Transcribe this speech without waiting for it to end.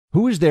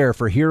Who is there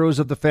for heroes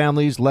of the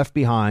families left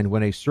behind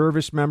when a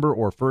service member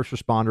or first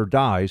responder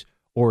dies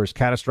or is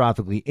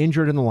catastrophically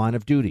injured in the line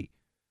of duty?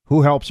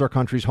 Who helps our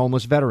country's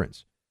homeless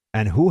veterans?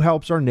 And who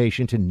helps our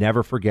nation to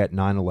never forget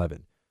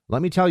 9/11?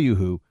 Let me tell you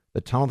who, the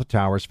Tunnel to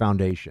Towers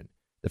Foundation.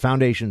 The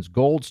Foundation's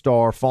Gold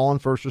Star, Fallen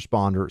First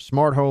Responder,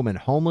 Smart Home, and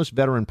Homeless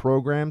Veteran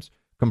programs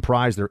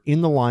comprise their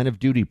In the Line of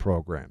Duty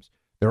programs.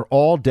 They're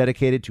all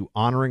dedicated to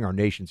honoring our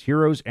nation's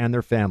heroes and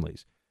their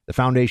families. The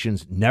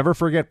Foundation's Never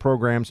Forget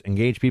programs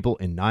engage people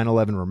in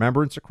 9/11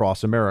 remembrance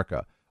across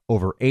America.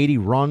 Over 80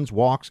 runs,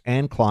 walks,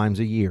 and climbs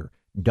a year.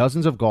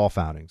 Dozens of golf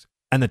outings.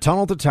 And the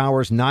Tunnel to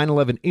Towers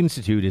 9/11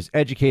 Institute is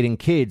educating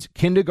kids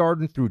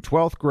kindergarten through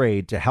 12th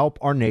grade to help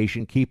our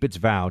nation keep its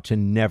vow to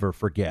never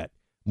forget.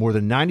 More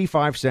than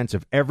 95 cents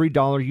of every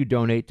dollar you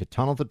donate to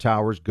Tunnel to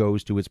Towers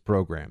goes to its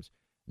programs.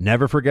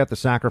 Never forget the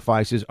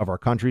sacrifices of our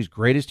country's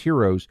greatest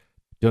heroes.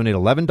 Donate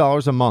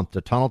 $11 a month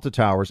to Tunnel to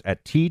Towers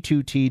at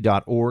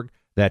T2T.org.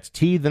 That's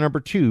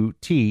T2T.org.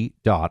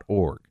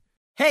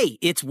 Hey,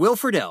 it's Will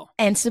Friedle.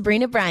 And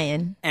Sabrina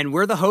Bryan. And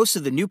we're the hosts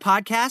of the new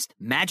podcast,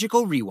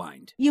 Magical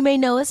Rewind. You may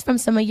know us from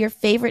some of your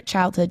favorite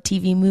childhood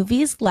TV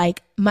movies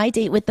like My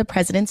Date with the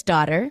President's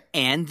Daughter.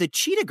 And the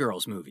Cheetah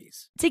Girls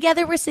movies.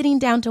 Together, we're sitting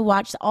down to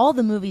watch all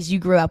the movies you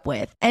grew up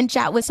with and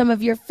chat with some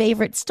of your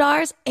favorite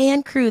stars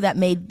and crew that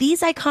made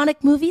these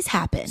iconic movies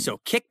happen. So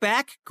kick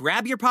back,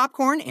 grab your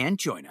popcorn, and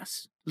join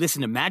us.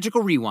 Listen to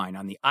Magical Rewind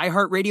on the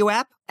iHeartRadio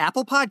app,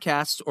 Apple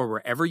Podcasts, or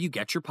wherever you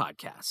get your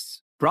podcasts.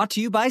 Brought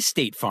to you by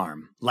State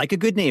Farm. Like a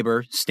good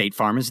neighbor, State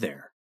Farm is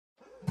there.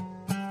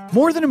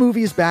 More Than a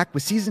Movie is back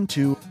with Season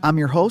 2. I'm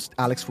your host,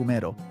 Alex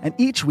Fumero, and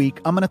each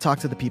week I'm going to talk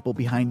to the people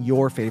behind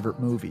your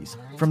favorite movies.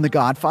 From The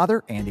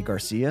Godfather, Andy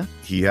Garcia.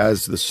 He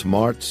has the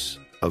smarts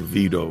of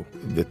Vito,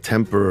 the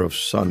temper of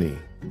Sonny,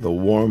 the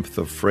warmth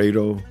of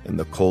Fredo, and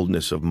the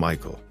coldness of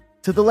Michael.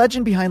 To the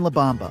legend behind La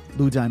Bamba,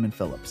 Lou Diamond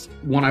Phillips.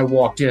 When I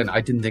walked in,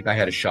 I didn't think I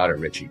had a shot at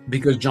Richie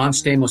because John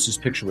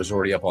Stamos' picture was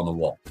already up on the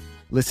wall.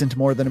 Listen to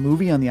More Than a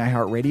Movie on the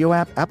iHeartRadio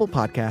app, Apple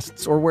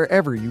Podcasts, or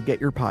wherever you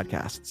get your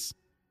podcasts.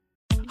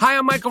 Hi,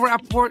 I'm Michael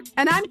Rappaport.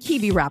 And I'm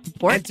Kibi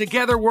Rappaport. And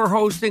together we're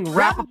hosting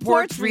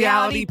Rappaport's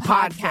Reality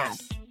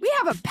Podcast. We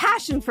have a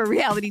passion for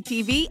reality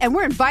TV, and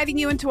we're inviting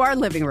you into our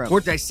living room. We're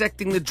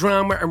dissecting the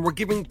drama, and we're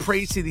giving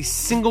praise to the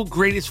single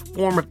greatest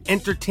form of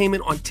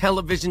entertainment on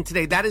television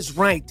today. That is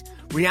right.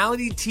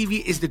 Reality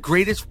TV is the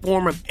greatest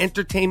form of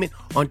entertainment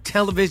on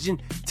television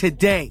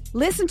today.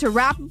 Listen to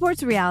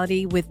Rappaport's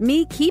Reality with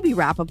me, Kibi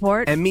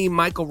Rappaport. And me,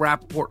 Michael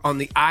Rappaport, on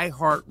the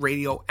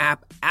iHeartRadio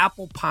app,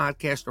 Apple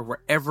Podcast, or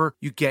wherever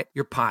you get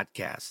your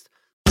podcast.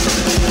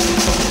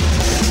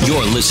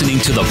 You're listening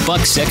to the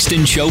Buck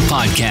Sexton Show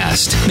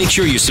podcast. Make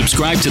sure you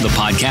subscribe to the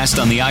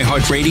podcast on the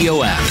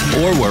iHeartRadio app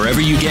or wherever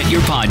you get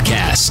your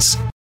podcasts.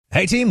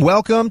 Hey, team,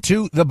 welcome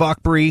to the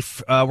Buck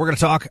Brief. We're going to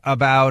talk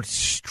about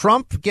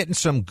Trump getting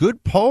some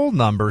good poll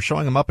numbers,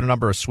 showing him up in a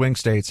number of swing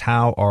states.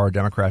 How are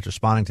Democrats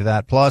responding to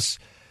that? Plus,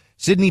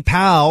 Sidney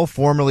Powell,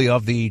 formerly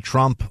of the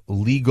Trump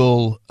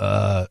legal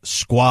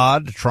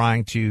squad,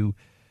 trying to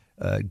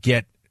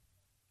get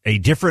a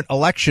different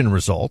election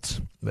result.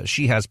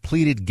 She has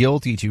pleaded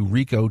guilty to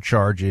RICO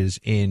charges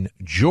in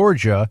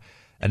Georgia,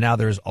 and now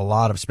there's a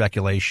lot of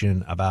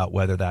speculation about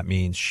whether that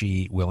means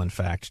she will, in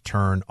fact,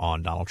 turn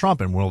on Donald Trump,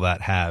 and will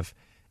that have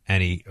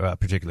any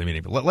particular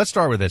meaning. But let's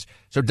start with this.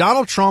 So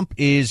Donald Trump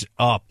is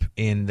up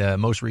in the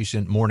most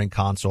recent Morning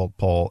Consult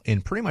poll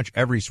in pretty much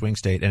every swing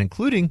state, and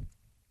including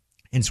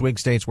in swing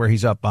states where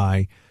he's up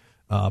by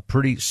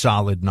pretty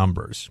solid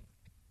numbers.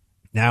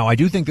 Now, I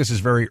do think this is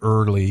very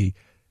early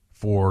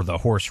for the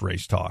horse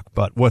race talk,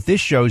 but what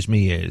this shows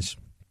me is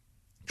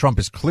Trump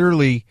is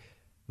clearly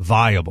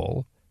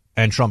viable,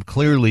 and Trump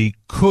clearly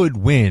could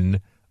win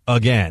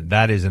again.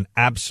 That is an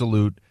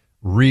absolute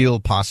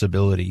real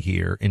possibility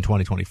here in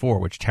 2024,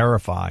 which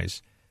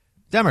terrifies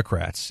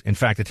Democrats. In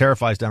fact, it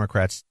terrifies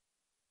Democrats.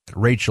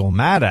 Rachel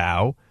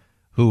Maddow,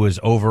 who is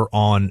over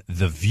on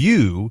The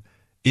View,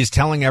 is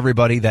telling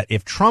everybody that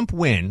if Trump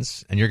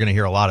wins, and you're going to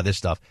hear a lot of this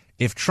stuff,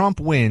 if Trump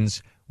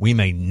wins, we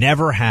may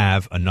never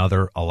have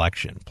another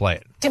election. Play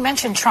it. You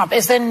mentioned Trump.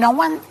 Is there no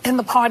one in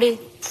the party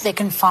they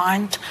can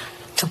find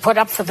to put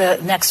up for the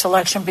next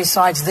election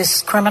besides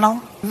this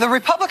criminal? The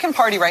Republican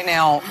Party right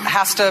now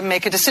has to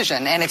make a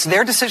decision, and it's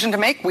their decision to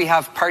make. We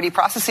have party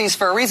processes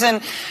for a reason.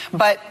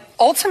 But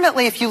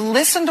ultimately, if you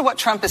listen to what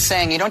Trump is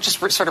saying, you don't just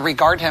sort of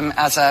regard him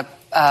as a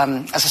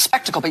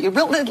spectacle, but you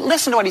really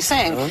listen to what he's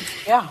saying.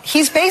 Mm-hmm. Yeah.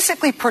 He's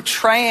basically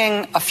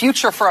portraying a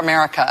future for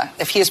America,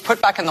 if he is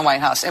put back in the White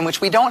House, in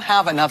which we don't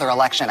have another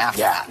election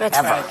after that. That's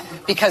ever.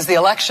 right. Because the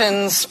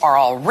elections are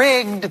all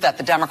rigged, that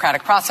the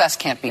democratic process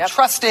can't be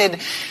trusted,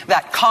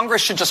 that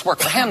Congress should just work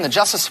for him, the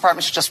Justice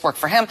Department should just work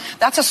for him.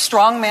 That's a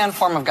strongman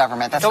form of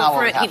government. That's not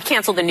what we have. He'd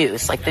cancel the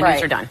news, like the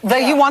news are done.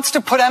 He wants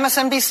to put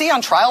MSNBC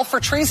on trial for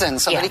treason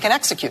so that he can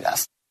execute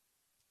us.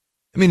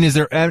 I mean, is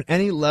there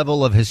any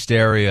level of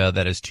hysteria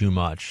that is too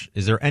much?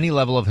 Is there any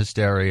level of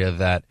hysteria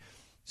that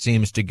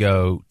seems to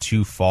go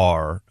too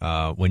far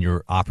when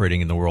you're operating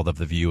in the world of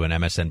The View and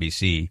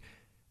MSNBC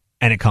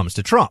and it comes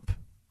to Trump,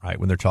 right,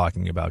 when they're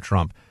talking about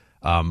Trump?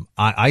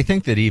 I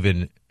think that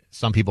even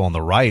some people on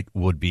the right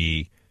would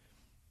be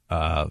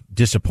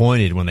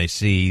disappointed when they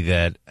see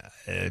that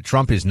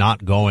Trump is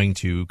not going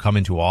to come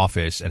into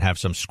office and have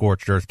some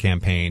scorched earth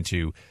campaign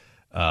to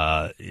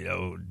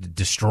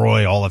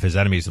destroy all of his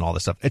enemies and all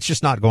this stuff. It's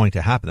just not going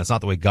to happen. That's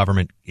not the way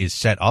government is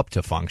set up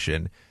to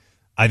function.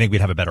 I think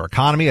we'd have a better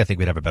economy. I think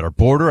we'd have a better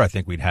border. I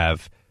think we'd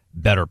have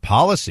better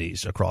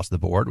policies across the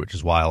board, which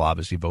is why I'll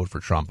obviously vote for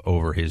Trump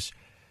over his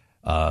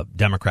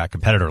Democrat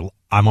competitor.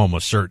 I'm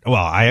almost certain.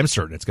 Well, I am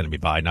certain it's going to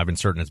be Biden. I've been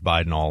certain it's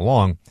Biden all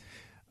along.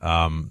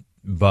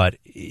 But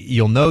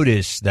you'll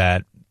notice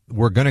that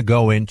we're going to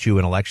go into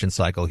an election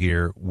cycle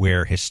here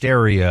where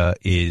hysteria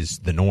is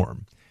the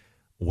norm,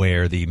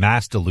 where the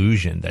mass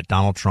delusion that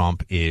Donald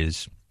Trump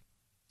is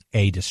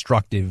a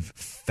destructive,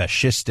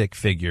 fascistic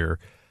figure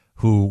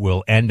who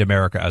will end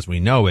America as we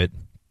know it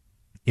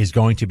is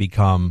going to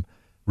become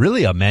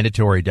really a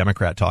mandatory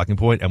Democrat talking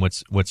point. And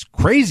what's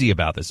crazy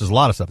about this, there's a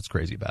lot of stuff that's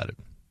crazy about it.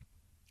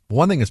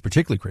 One thing that's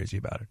particularly crazy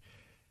about it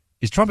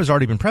is Trump has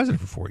already been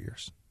president for 4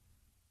 years.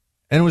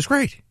 And it was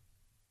great. It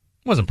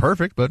wasn't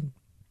perfect, but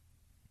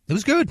it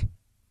was good.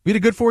 We had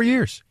a good 4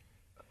 years.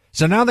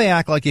 So now they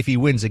act like if he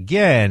wins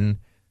again,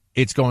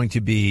 it's going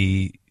to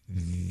be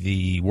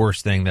the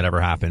worst thing that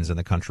ever happens and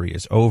the country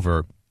is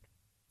over.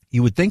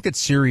 You would think that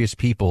serious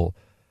people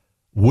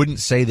wouldn't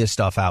say this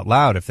stuff out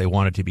loud if they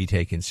wanted to be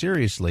taken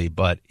seriously,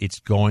 but it's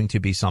going to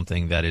be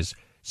something that is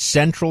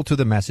central to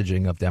the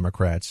messaging of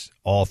Democrats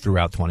all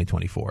throughout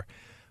 2024.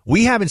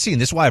 We haven't seen,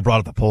 this is why I brought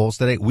up the polls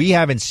today, we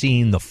haven't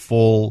seen the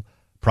full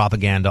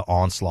propaganda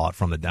onslaught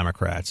from the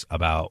Democrats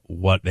about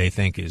what they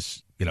think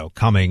is,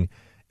 coming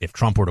if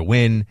Trump were to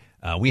win.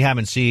 We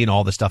haven't seen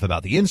all the stuff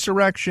about the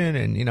insurrection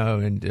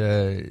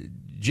and,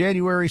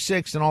 January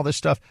 6th and all this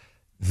stuff.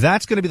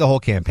 That's going to be the whole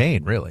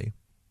campaign, really.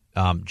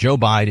 Joe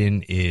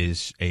Biden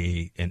is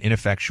an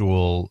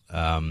ineffectual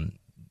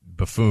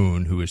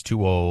buffoon who is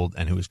too old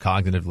and who is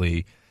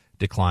cognitively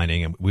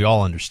declining, and we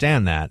all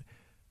understand that.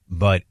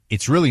 But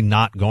it's really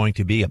not going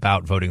to be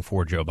about voting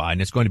for Joe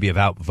Biden. It's going to be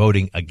about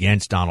voting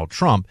against Donald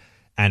Trump.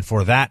 And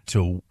for that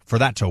to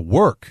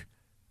work,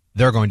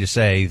 they're going to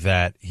say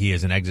that he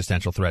is an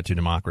existential threat to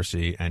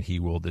democracy and he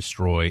will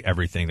destroy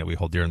everything that we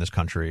hold dear in this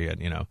country and,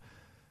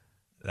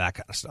 that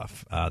kind of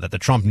stuff. That the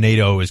Trump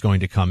NATO is going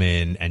to come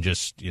in and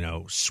just,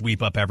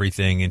 sweep up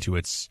everything into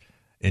its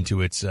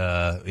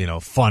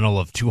funnel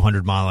of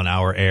 200 mile an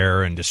hour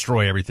air and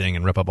destroy everything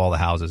and rip up all the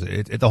houses.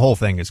 The whole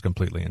thing is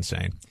completely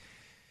insane.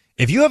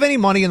 If you have any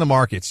money in the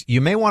markets,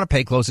 you may want to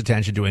pay close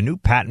attention to a new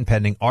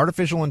patent-pending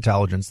artificial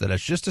intelligence that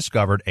has just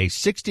discovered a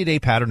 60-day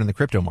pattern in the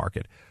crypto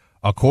market.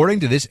 According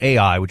to this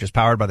AI, which is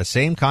powered by the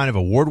same kind of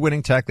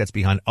award-winning tech that's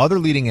behind other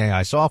leading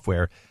AI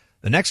software,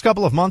 the next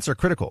couple of months are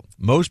critical.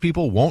 Most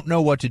people won't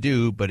know what to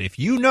do, but if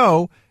you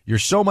know, you're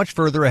so much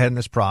further ahead in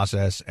this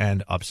process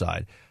and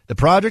upside. The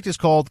project is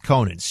called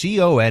Conan,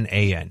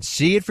 C-O-N-A-N.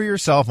 See it for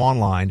yourself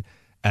online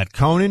at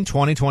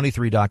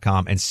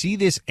Conan2023.com and see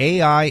this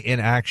AI in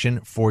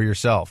action for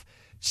yourself.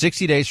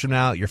 60 days from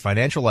now, your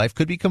financial life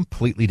could be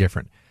completely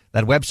different.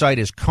 That website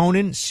is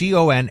Conan,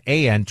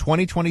 C-O-N-A-N,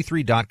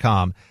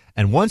 2023.com.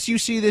 And once you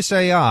see this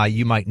AI,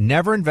 you might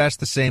never invest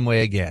the same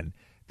way again.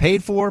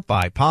 Paid for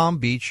by Palm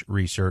Beach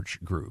Research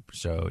Group.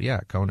 So,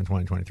 yeah,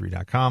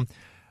 Conan2023.com.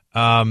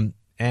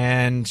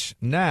 And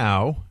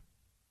now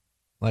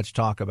let's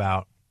talk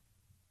about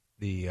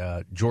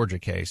the Georgia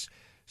case.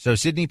 So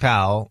Sidney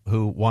Powell,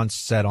 who once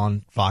said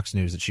on Fox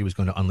News that she was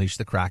going to unleash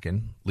the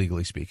Kraken,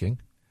 legally speaking,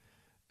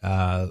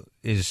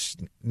 has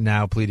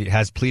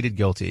pleaded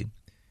guilty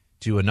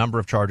to a number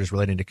of charges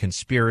relating to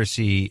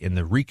conspiracy in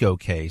the RICO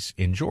case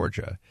in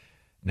Georgia.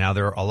 Now,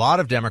 there are a lot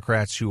of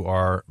Democrats who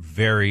are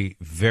very,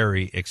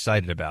 very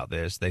excited about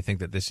this. They think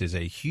that this is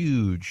a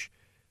huge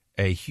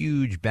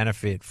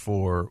benefit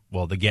for,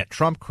 the Get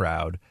Trump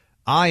crowd.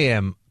 I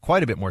am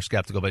quite a bit more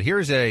skeptical, but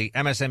here's a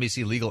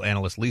MSNBC legal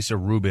analyst, Lisa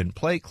Rubin.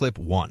 Play clip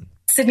 1.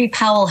 Sidney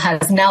Powell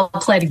has now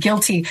pled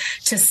guilty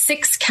to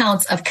 6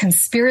 counts of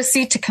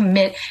conspiracy to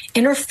commit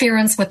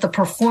interference with the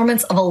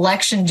performance of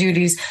election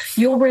duties.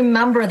 You'll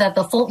remember that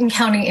the Fulton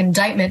County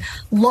indictment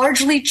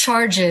largely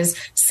charges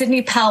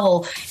Sidney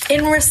Powell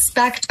in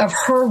respect of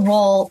her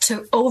role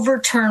to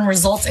overturn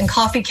results in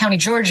Coffee County,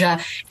 Georgia.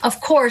 Of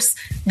course,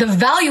 the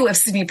value of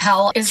Sidney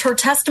Powell is her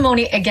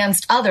testimony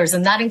against others,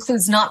 and that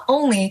includes not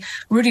only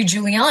Rudy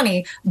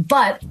Giuliani,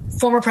 but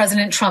former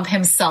President Trump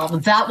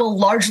himself. That will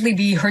largely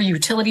be her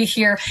utility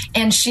here.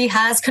 And she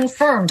has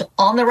confirmed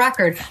on the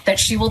record that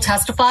she will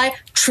testify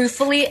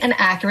truthfully and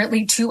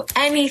accurately to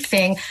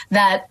anything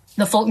that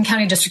the Fulton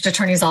County District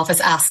Attorney's Office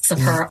asks of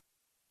her.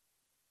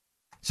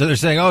 So they're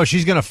saying,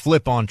 she's going to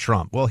flip on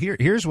Trump. Well,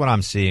 here's what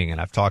I'm seeing, and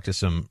I've talked to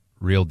some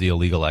real deal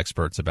legal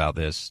experts about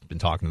this, been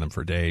talking to them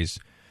for days.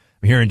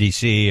 I'm here in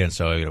D.C., and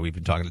so we've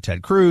been talking to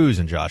Ted Cruz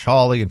and Josh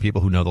Hawley and people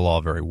who know the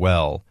law very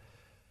well.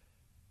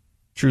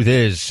 Truth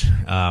is,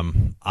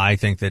 I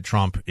think that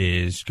Trump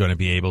is going to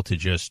be able to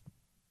just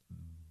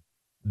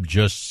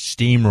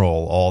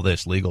steamroll all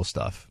this legal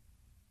stuff.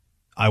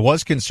 I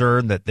was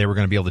concerned that they were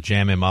going to be able to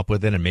jam him up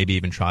with it and maybe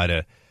even try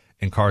to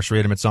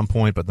incarcerate him at some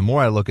point. But the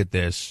more I look at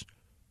this,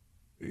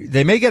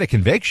 they may get a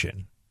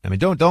conviction. I mean,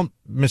 don't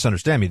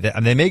misunderstand me.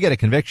 They may get a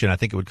conviction. I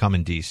think it would come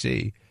in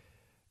D.C.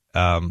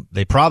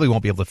 They probably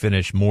won't be able to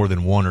finish more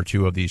than one or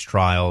two of these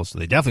trials.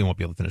 They definitely won't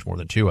be able to finish more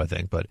than two, I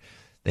think. But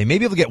they may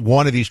be able to get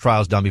one of these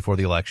trials done before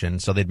the election,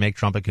 so they'd make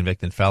Trump a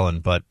convicted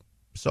felon. But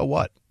so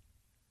what?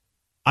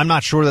 I'm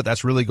not sure that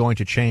that's really going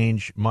to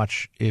change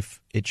much,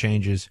 if it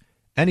changes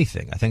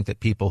anything. I think that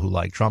people who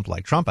like Trump.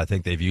 I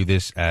think they view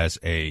this as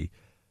a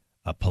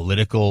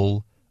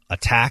political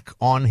attack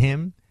on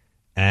him.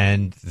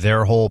 And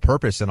their whole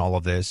purpose in all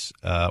of this,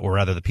 or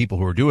rather the people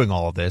who are doing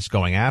all of this,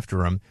 going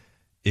after him,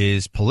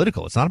 is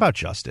political. It's not about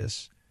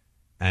justice.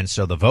 And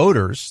so the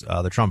voters,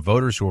 the Trump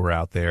voters who are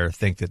out there,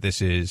 think that this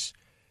is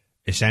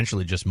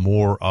essentially just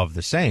more of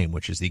the same,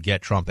 which is the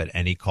get Trump at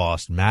any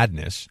cost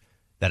madness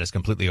that has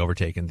completely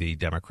overtaken the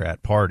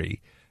Democrat Party.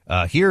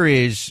 Here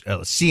is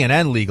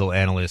CNN legal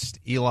analyst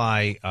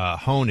Eli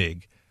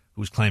Honig,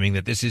 who's claiming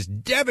that this is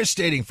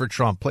devastating for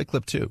Trump. Play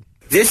clip 2.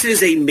 This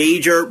is a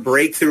major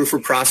breakthrough for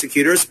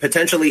prosecutors,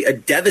 potentially a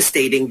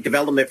devastating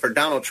development for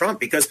Donald Trump,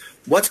 because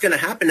what's going to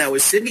happen now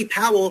is Sidney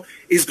Powell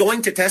is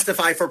going to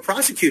testify for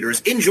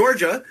prosecutors in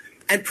Georgia,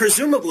 and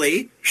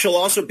presumably she'll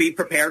also be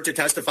prepared to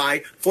testify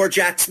for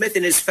Jack Smith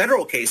in his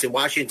federal case in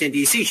Washington,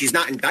 D.C. She's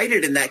not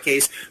indicted in that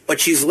case, but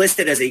she's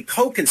listed as a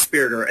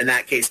co-conspirator in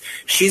that case.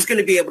 She's going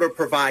to be able to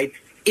provide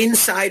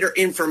insider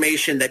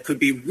information that could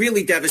be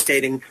really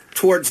devastating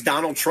towards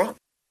Donald Trump.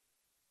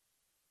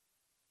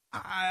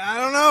 I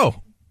don't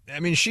know. I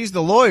mean, she's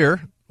the lawyer.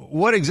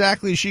 What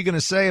exactly is she going to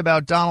say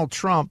about Donald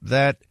Trump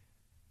that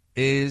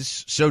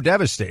is so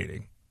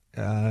devastating?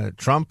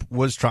 Trump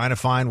was trying to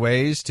find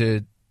ways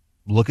to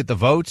look at the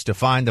votes, to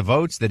find the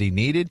votes that he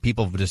needed.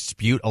 People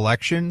dispute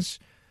elections.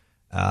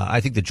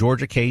 I think the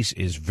Georgia case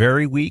is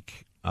very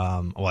weak.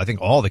 I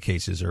think all the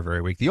cases are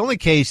very weak. The only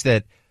case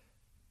that,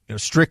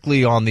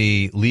 strictly on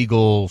the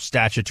legal,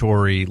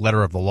 statutory,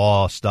 letter of the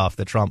law stuff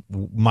that Trump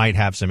might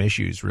have some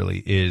issues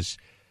really is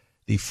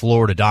the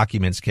Florida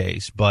documents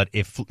case. But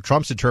if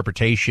Trump's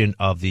interpretation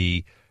of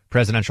the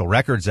Presidential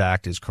Records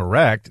Act is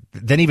correct,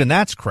 then even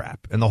that's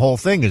crap. And the whole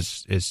thing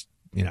is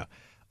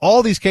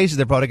all these cases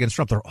that brought against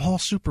Trump, they're all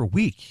super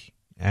weak.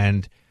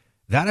 And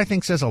that, I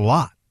think, says a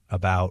lot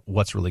about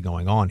what's really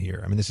going on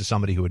here. I mean, this is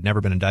somebody who had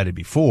never been indicted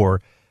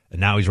before, and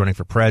now he's running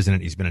for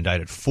president. He's been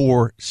indicted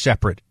 4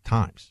 separate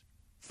times,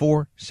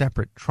 4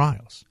 separate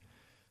trials.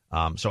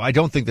 So I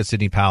don't think that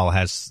Sidney Powell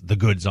has the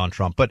goods on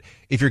Trump. But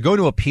if you're going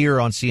to appear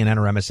on CNN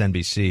or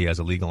MSNBC as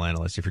a legal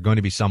analyst, if you're going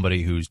to be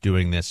somebody who's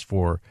doing this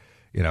for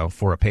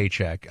a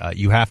paycheck,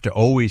 you have to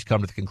always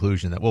come to the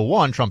conclusion that, well,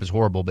 1, Trump is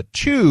horrible, but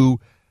 2,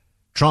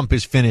 Trump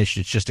is finished.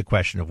 It's just a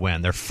question of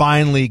when. They're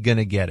finally going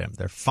to get him.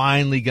 They're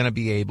finally going to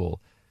be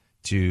able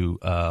to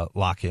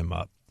lock him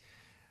up.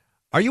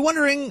 Are you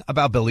wondering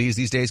about Belize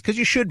these days? Because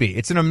you should be.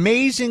 It's an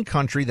amazing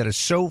country that is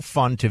so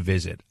fun to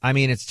visit. I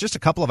mean, it's just a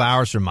couple of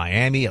hours from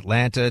Miami,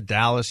 Atlanta,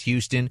 Dallas,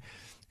 Houston,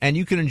 and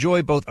you can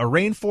enjoy both a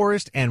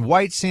rainforest and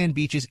white sand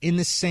beaches in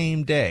the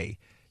same day.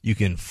 You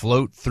can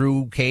float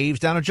through caves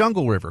down a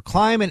jungle river,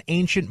 climb an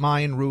ancient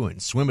Mayan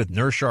ruin, swim with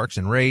nurse sharks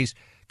and rays,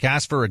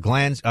 cast for a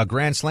grand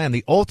slam,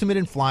 the ultimate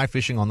in fly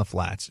fishing on the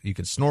flats. You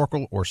can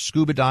snorkel or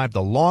scuba dive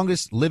the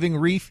longest living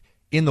reef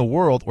in the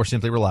world, or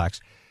simply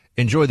relax.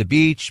 Enjoy the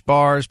beach,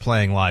 bars,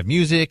 playing live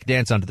music,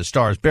 dance under the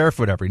stars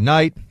barefoot every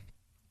night,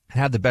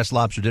 and have the best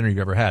lobster dinner you've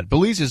ever had.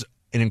 Belize is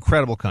an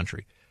incredible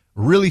country.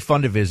 Really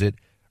fun to visit,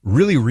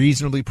 really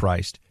reasonably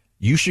priced.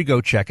 You should go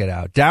check it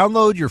out.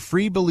 Download your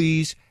free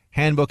Belize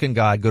handbook and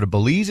guide. Go to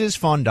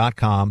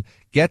BelizeIsFun.com.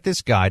 Get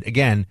this guide.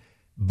 Again,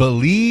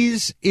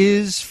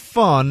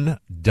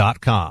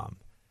 BelizeIsFun.com.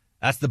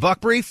 That's the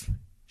Buck Brief.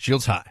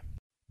 Shields high.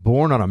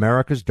 Born on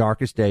America's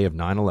darkest day of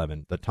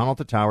 9/11, the Tunnel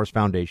to Towers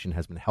Foundation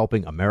has been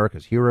helping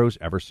America's heroes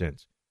ever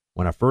since.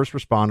 When a first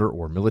responder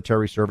or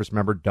military service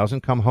member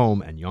doesn't come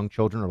home and young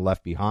children are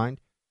left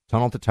behind,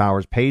 Tunnel to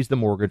Towers pays the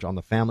mortgage on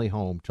the family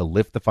home to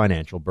lift the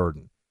financial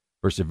burden.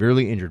 For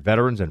severely injured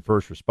veterans and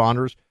first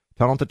responders,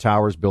 Tunnel to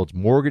Towers builds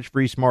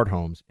mortgage-free smart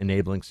homes,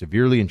 enabling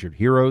severely injured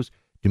heroes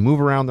to move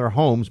around their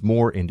homes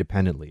more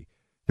independently.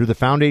 Through the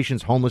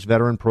Foundation's Homeless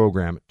Veteran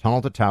Program,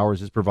 Tunnel to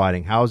Towers is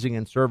providing housing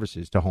and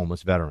services to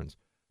homeless veterans.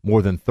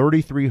 More than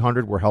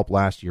 3,300 were helped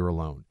last year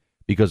alone.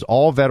 Because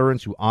all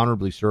veterans who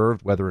honorably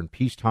served, whether in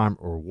peacetime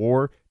or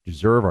war,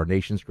 deserve our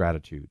nation's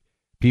gratitude.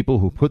 People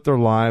who put their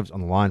lives on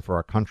the line for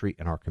our country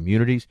and our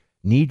communities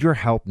need your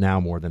help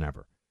now more than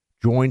ever.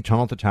 Join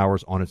Tunnel to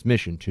Towers on its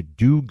mission to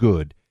do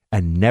good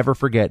and never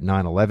forget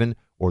 9/11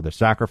 or the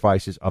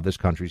sacrifices of this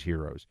country's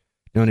heroes.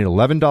 Donate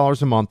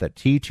 $11 a month at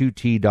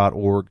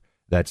T2T.org.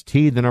 That's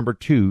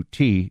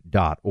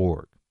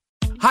T2T.org.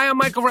 Hi, I'm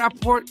Michael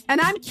Rappaport. And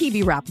I'm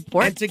Kiwi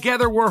Rappaport. And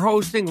together we're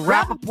hosting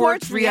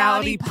Rappaport's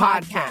Reality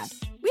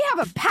Podcast. We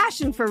have a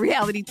passion for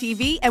reality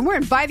TV, and we're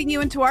inviting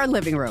you into our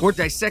living room. We're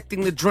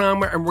dissecting the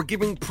drama, and we're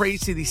giving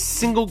praise to the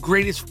single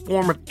greatest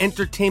form of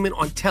entertainment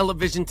on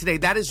television today.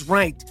 That is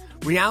right.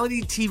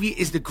 Reality TV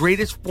is the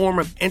greatest form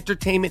of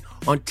entertainment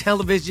on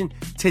television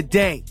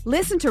today.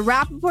 Listen to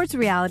Rappaport's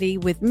Reality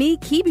with me,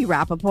 Kibi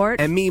Rappaport.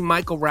 And me,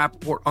 Michael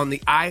Rappaport, on the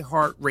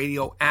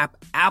iHeartRadio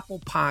app, Apple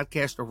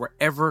Podcast, or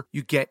wherever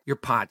you get your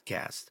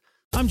podcast.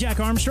 I'm Jack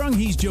Armstrong.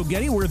 He's Joe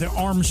Getty. We're the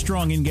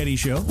Armstrong and Getty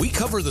Show. We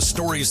cover the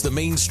stories the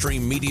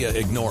mainstream media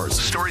ignores.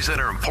 Stories that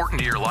are important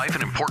to your life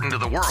and important to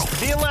the world.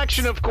 The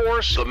election, of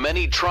course. The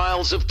many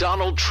trials of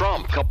Donald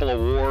Trump. Couple of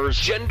wars.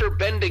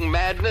 Gender-bending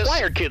madness.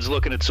 Why are kids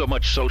looking at so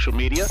much social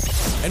media?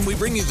 And we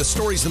bring you the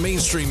stories the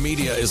mainstream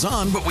media is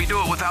on, but we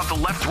do it without the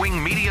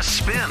left-wing media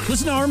spin.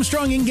 Listen to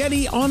Armstrong and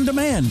Getty on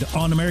demand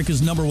on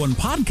America's #1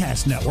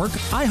 podcast network,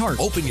 iHeart.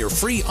 Open your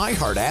free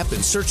iHeart app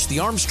and search The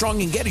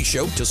Armstrong and Getty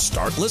Show to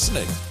start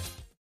listening.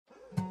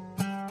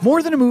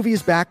 More Than a Movie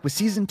is back with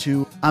Season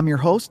 2. I'm your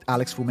host,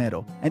 Alex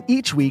Fumero, and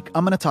each week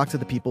I'm going to talk to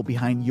the people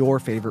behind your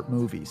favorite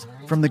movies.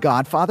 From The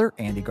Godfather,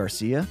 Andy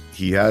Garcia.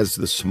 He has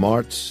the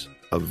smarts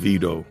of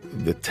Vito,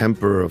 the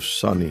temper of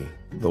Sonny,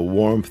 the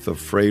warmth of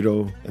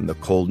Fredo, and the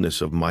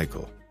coldness of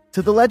Michael.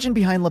 To the legend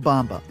behind La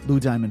Bamba, Lou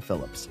Diamond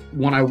Phillips.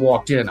 When I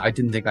walked in, I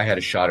didn't think I had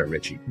a shot at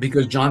Richie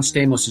because John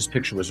Stamos'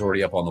 picture was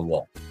already up on the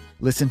wall.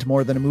 Listen to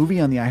More Than a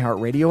Movie on the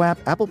iHeartRadio app,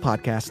 Apple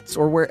Podcasts,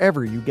 or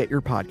wherever you get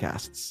your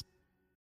podcasts.